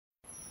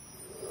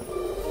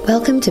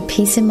Welcome to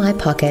Peace in My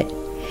Pocket,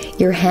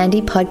 your handy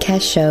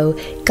podcast show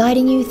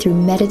guiding you through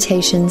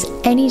meditations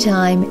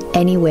anytime,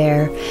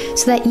 anywhere,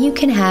 so that you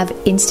can have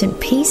instant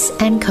peace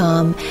and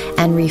calm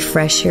and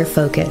refresh your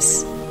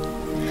focus.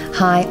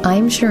 Hi,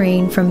 I'm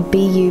Shireen from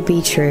Be You,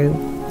 Be True.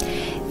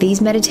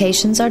 These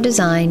meditations are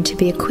designed to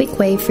be a quick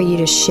way for you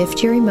to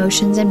shift your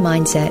emotions and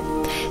mindset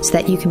so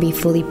that you can be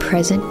fully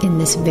present in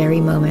this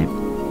very moment.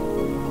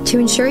 To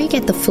ensure you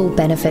get the full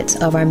benefits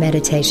of our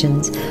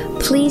meditations,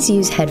 please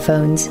use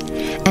headphones,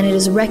 and it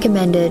is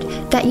recommended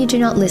that you do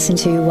not listen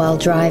to while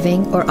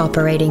driving or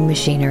operating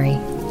machinery.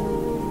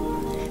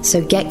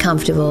 So get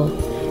comfortable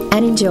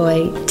and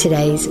enjoy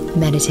today's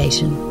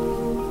meditation.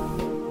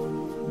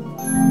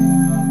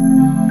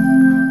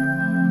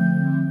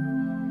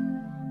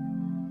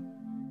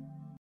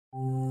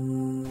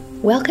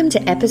 Welcome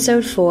to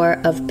episode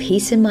 4 of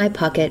Peace in My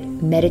Pocket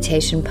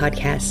Meditation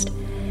Podcast.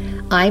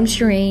 I'm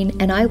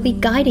Shireen, and I'll be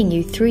guiding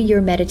you through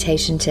your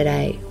meditation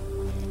today.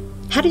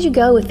 How did you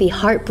go with the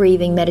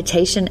heart-breathing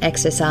meditation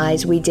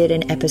exercise we did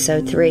in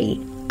episode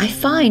 3? I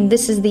find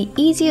this is the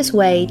easiest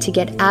way to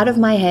get out of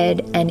my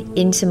head and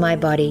into my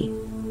body.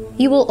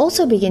 You will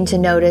also begin to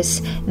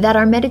notice that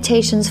our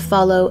meditations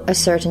follow a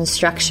certain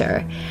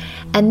structure,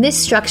 and this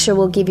structure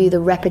will give you the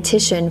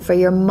repetition for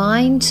your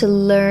mind to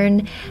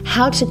learn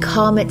how to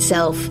calm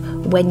itself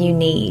when you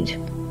need.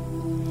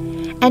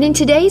 And in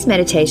today's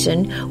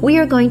meditation, we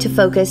are going to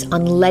focus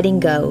on letting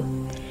go.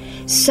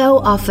 So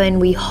often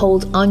we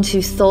hold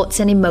onto thoughts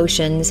and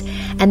emotions,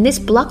 and this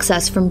blocks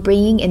us from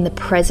being in the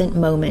present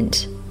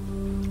moment.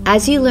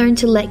 As you learn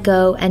to let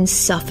go and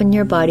soften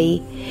your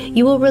body,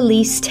 you will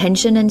release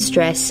tension and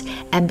stress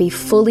and be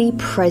fully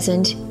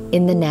present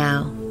in the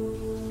now.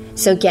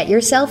 So get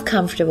yourself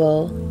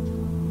comfortable,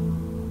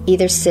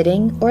 either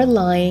sitting or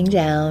lying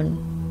down,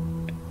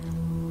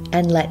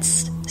 and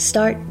let's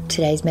start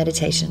today's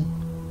meditation.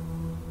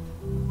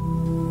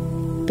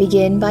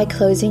 Begin by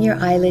closing your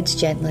eyelids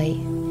gently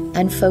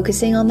and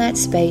focusing on that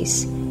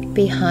space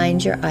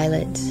behind your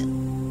eyelids.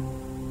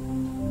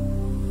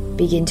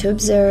 Begin to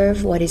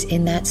observe what is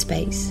in that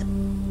space,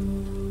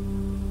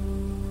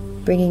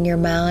 bringing your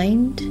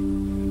mind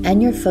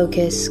and your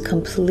focus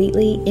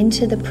completely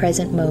into the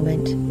present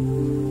moment.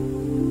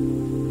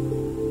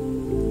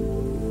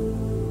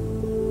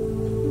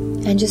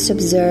 And just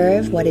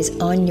observe what is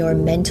on your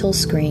mental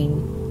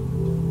screen.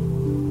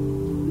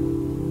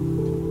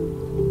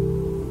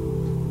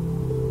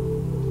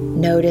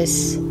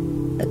 Notice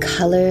the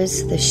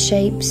colors, the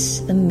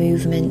shapes, the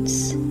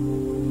movements.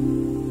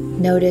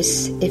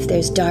 Notice if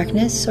there's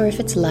darkness or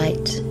if it's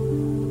light.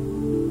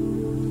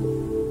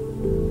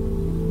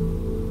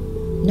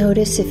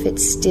 Notice if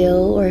it's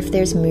still or if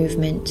there's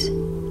movement.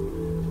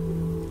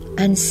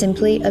 And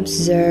simply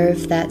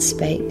observe that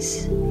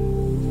space.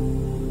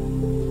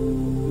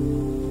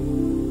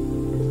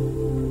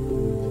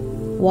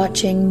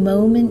 Watching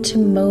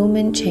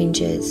moment-to-moment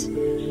changes,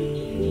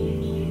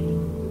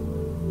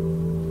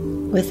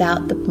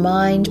 without the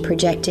mind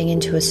projecting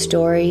into a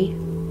story,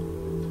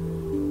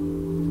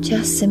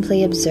 just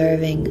simply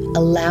observing,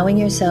 allowing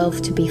yourself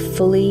to be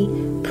fully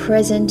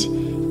present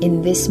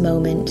in this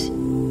moment,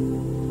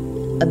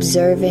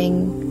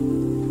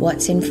 observing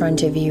what's in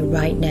front of you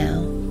right now.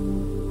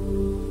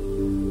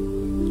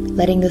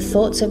 Letting the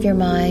thoughts of your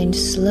mind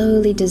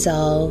slowly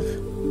dissolve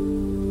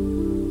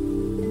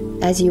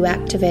as you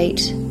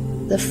activate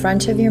the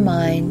front of your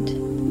mind,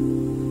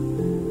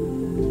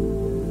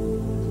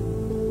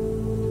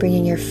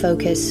 bringing your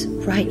focus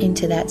right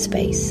into that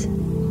space.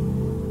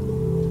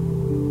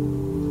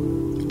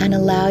 And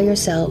allow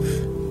yourself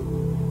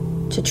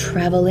to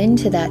travel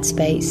into that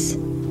space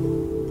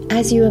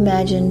as you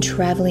imagine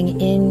traveling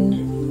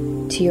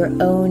in to your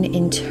own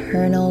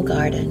internal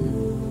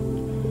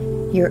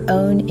garden, your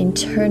own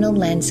internal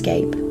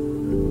landscape,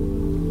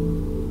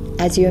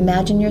 as you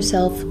imagine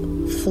yourself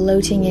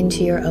floating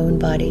into your own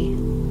body.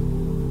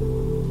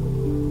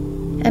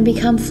 And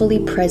become fully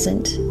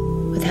present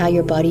with how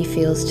your body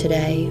feels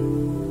today.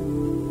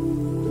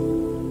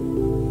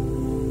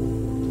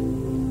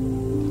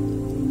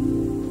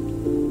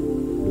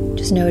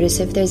 Just notice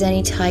if there's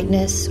any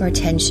tightness or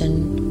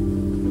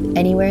tension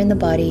anywhere in the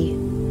body,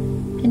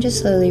 and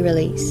just slowly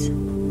release.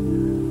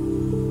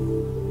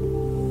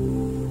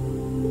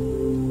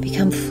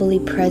 Become fully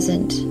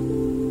present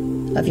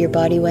of your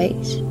body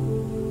weight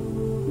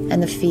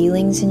and the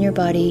feelings in your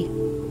body,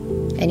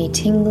 any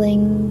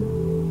tingling,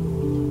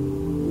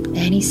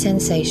 any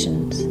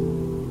sensations.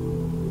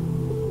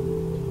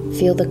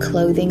 Feel the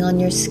clothing on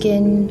your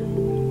skin.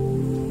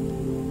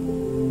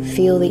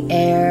 Feel the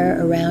air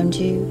around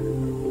you.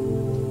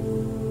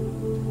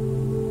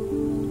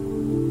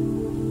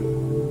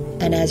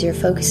 And as you're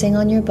focusing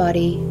on your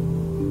body,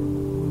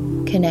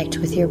 connect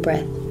with your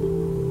breath.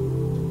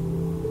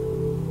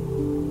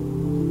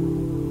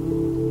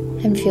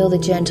 And feel the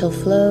gentle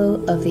flow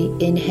of the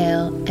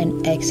inhale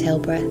and exhale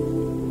breath.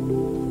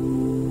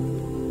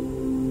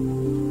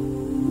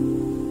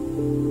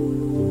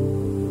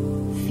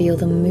 Feel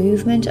the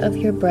movement of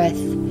your breath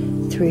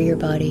through your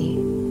body.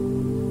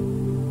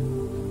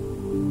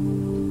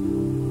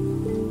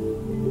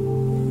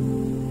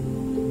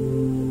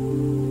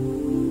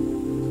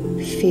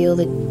 feel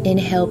the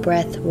inhale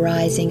breath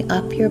rising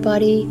up your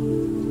body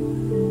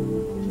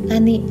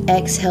and the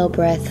exhale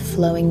breath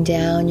flowing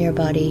down your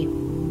body.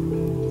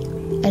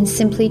 And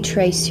simply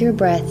trace your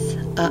breath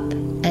up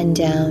and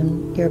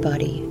down your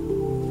body.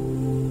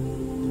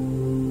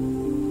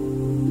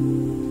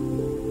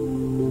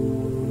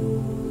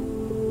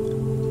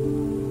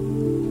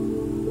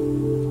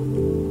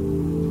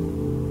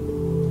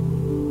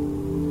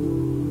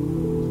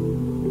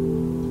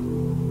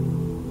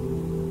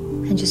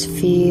 And just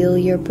feel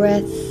your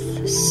breath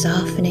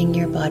softening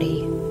your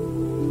body.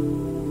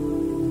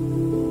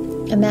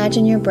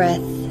 Imagine your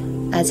breath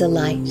as a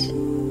light.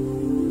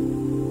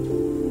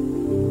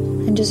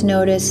 And just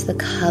notice the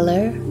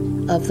color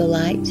of the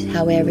light,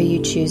 however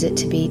you choose it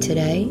to be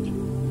today.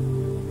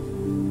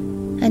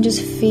 And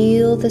just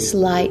feel this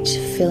light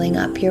filling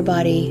up your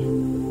body.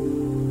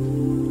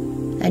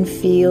 And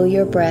feel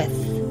your breath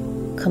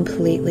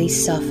completely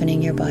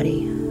softening your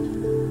body.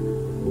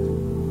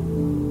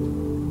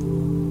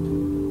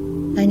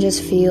 And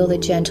just feel the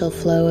gentle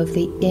flow of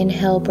the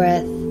inhale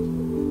breath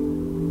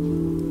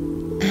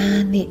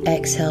and the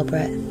exhale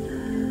breath.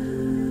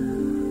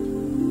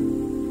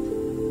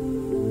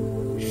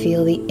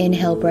 Feel the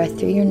inhale breath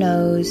through your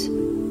nose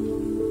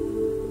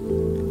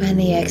and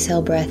the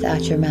exhale breath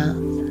out your mouth.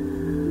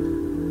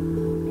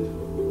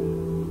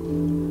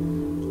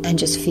 And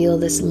just feel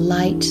this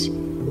light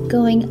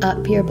going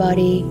up your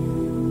body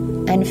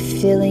and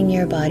filling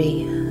your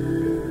body.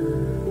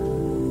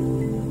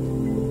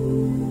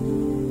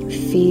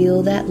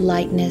 Feel that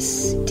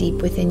lightness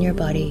deep within your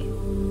body.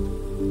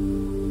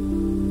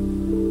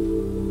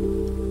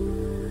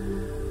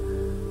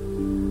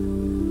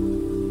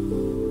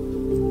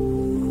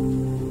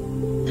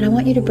 And I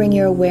want you to bring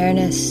your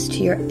awareness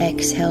to your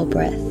exhale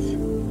breath.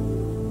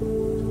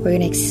 We're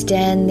going to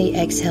extend the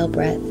exhale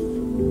breath.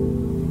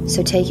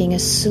 So taking a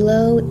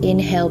slow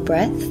inhale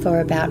breath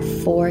for about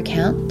 4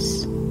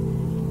 counts.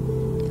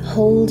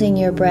 Holding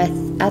your breath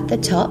at the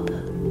top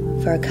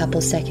for a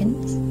couple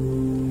seconds.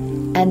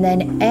 And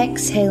then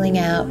exhaling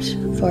out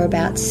for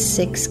about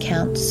 6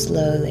 counts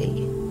slowly.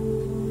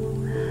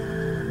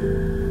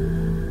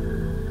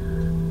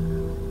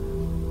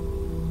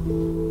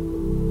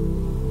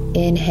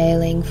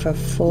 Inhaling for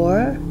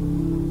 4,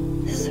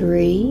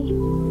 3,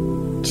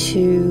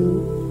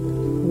 2,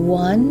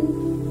 1.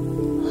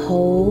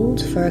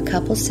 Hold for a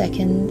couple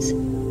seconds.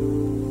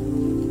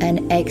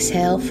 And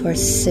exhale for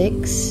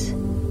 6,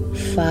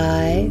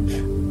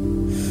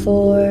 5,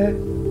 4,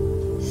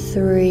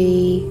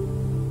 3,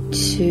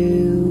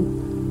 2,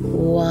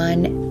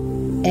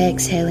 1.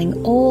 Exhaling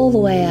all the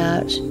way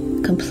out,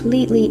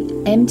 completely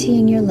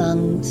emptying your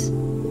lungs,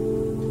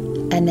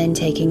 and then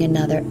taking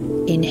another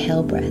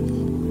inhale breath.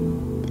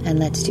 And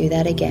let's do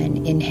that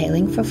again.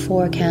 Inhaling for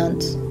 4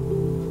 counts,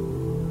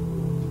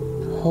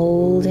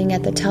 holding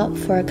at the top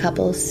for a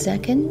couple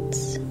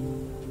seconds,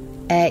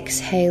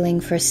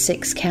 exhaling for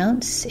 6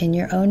 counts in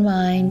your own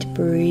mind,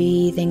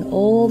 breathing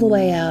all the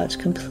way out,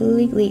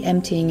 completely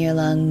emptying your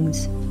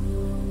lungs,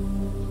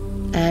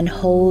 and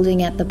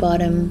holding at the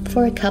bottom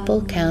for a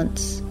couple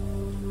counts.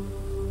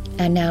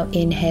 And now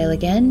inhale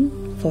again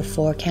for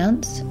 4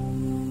 counts.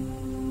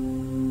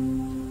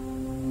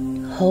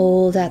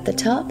 Hold at the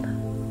top.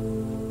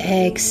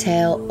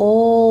 Exhale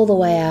all the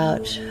way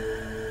out.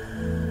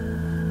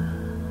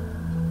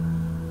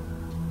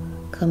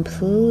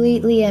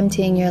 Completely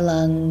emptying your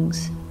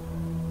lungs.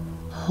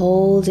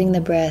 Holding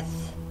the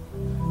breath.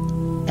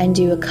 And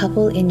do a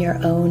couple in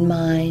your own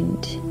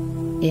mind.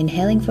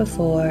 Inhaling for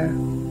 4.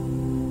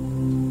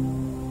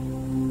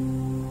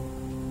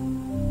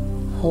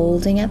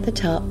 Holding at the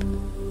top.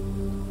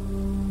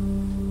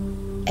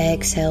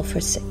 Exhale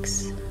for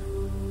 6.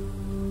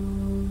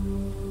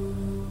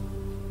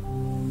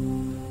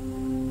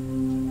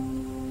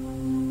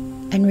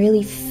 And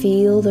really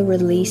feel the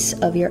release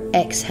of your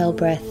exhale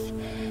breath.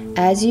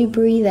 As you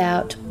breathe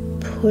out,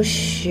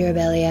 push your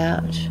belly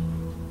out.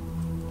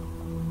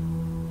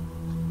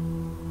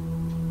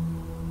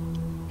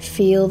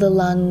 Feel the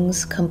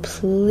lungs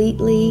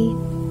completely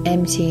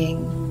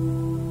emptying.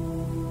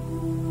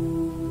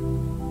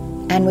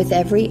 And with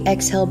every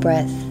exhale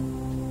breath,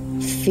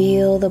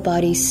 feel the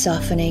body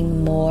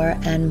softening more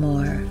and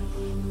more.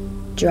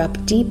 Drop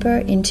deeper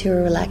into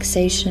a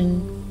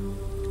relaxation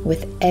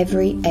with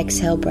every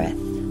exhale breath.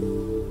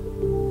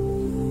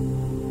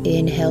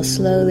 Inhale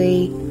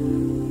slowly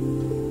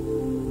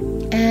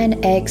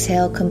and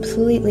exhale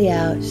completely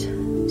out,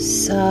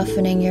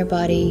 softening your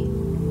body.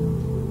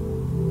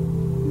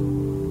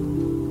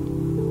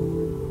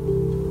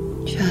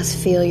 Just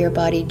feel your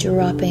body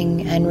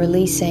dropping and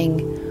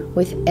releasing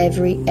with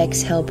every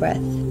exhale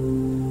breath.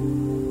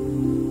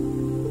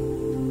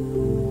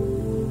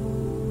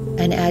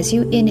 And as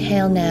you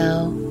inhale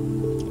now,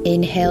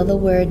 inhale the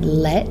word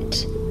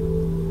let.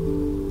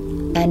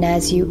 And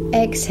as you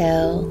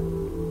exhale,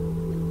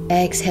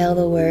 exhale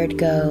the word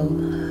go.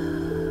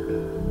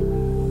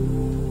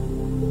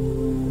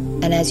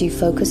 And as you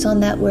focus on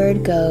that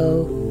word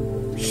go,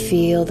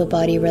 feel the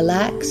body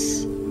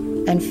relax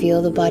and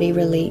feel the body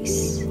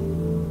release.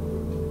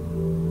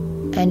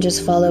 And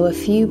just follow a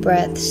few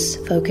breaths,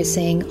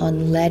 focusing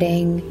on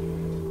letting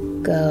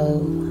go.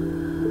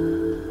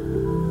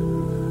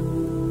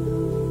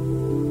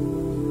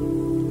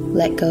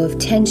 Let go of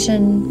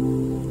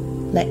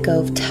tension, let go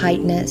of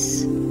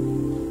tightness,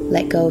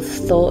 let go of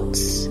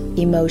thoughts,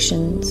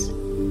 emotions,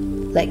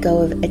 let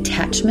go of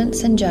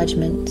attachments and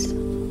judgments,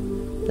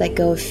 let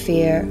go of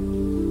fear,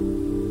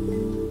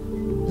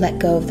 let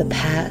go of the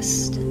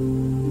past,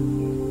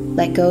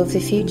 let go of the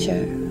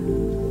future.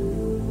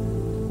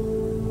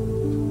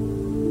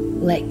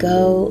 Let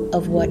go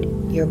of what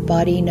your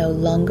body no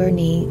longer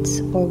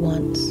needs or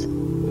wants,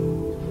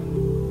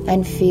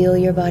 and feel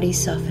your body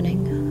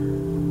softening.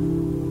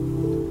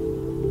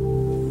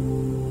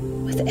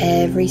 With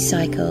every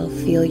cycle,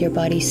 feel your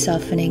body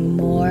softening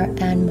more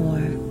and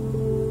more.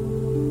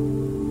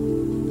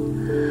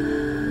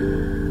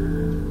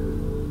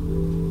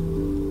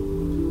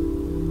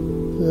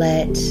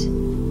 Let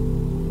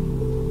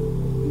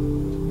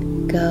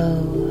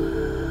go.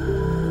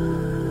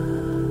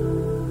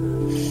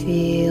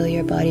 Feel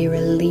your body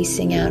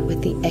releasing out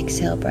with the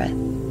exhale breath.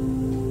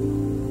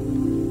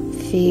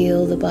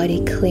 Feel the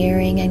body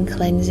clearing and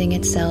cleansing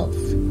itself.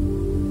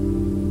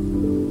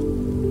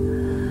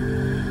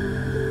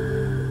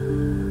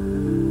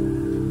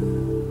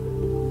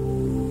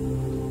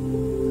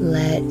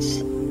 Let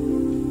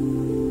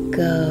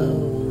go.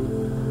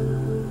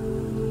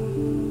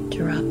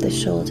 Drop the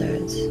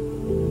shoulders.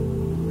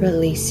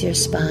 Release your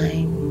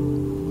spine.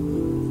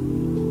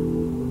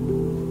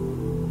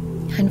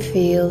 And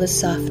feel the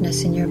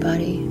softness in your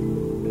body.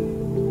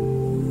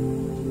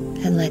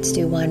 And let's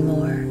do one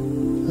more.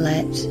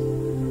 Let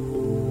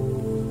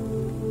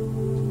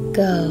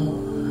go.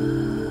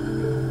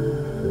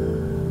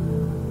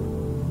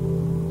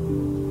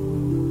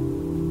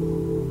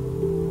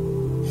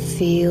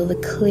 Feel the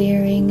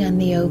clearing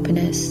and the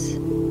openness,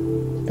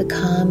 the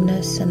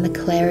calmness and the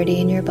clarity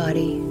in your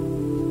body.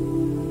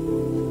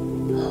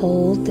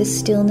 Hold the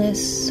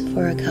stillness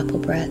for a couple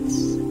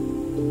breaths.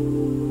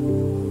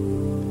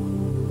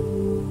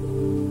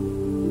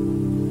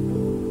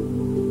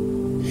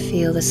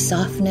 Feel the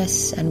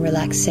softness and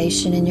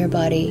relaxation in your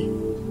body.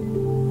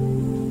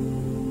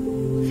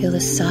 Feel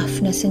the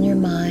softness in your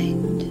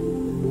mind,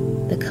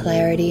 the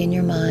clarity in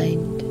your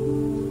mind.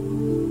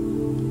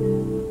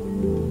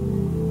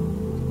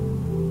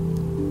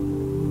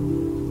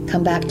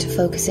 Come back to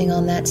focusing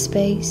on that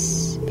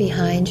space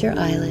behind your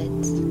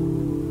eyelids.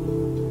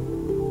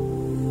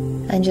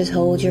 And just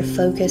hold your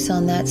focus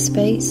on that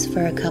space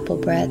for a couple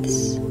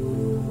breaths.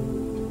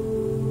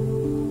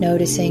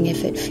 Noticing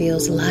if it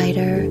feels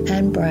lighter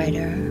and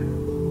brighter.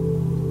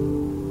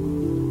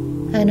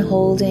 And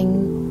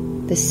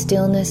holding the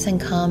stillness and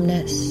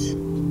calmness.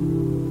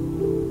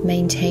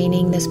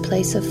 Maintaining this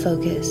place of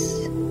focus.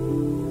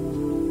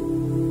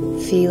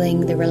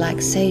 Feeling the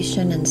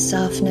relaxation and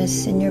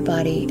softness in your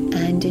body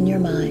and in your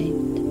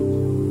mind.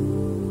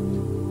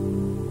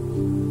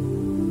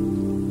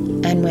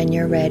 And when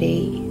you're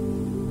ready,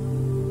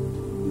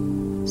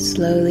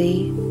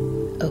 slowly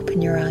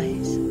open your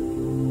eyes.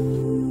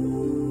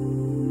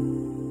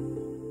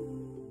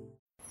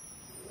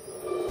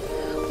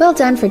 Well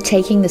done for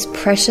taking this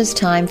precious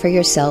time for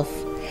yourself.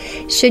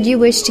 Should you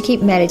wish to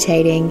keep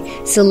meditating,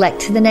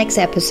 select the next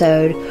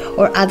episode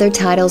or other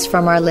titles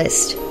from our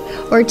list.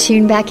 Or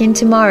tune back in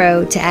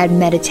tomorrow to add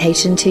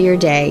meditation to your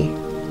day.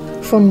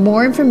 For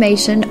more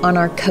information on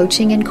our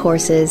coaching and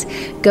courses,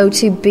 go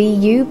to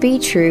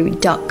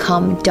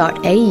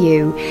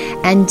beyoubetru.com.au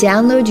and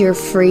download your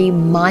free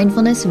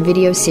mindfulness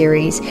video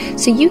series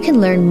so you can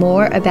learn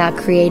more about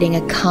creating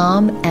a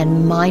calm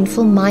and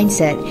mindful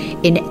mindset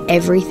in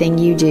everything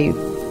you do.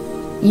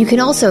 You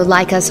can also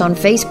like us on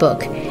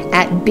Facebook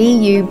at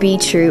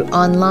BeYouBeTrue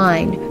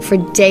Online for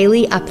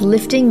daily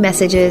uplifting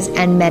messages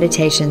and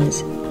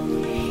meditations.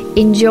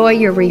 Enjoy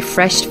your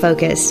refreshed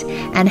focus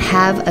and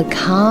have a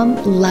calm,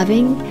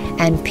 loving,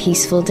 and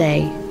peaceful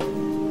day.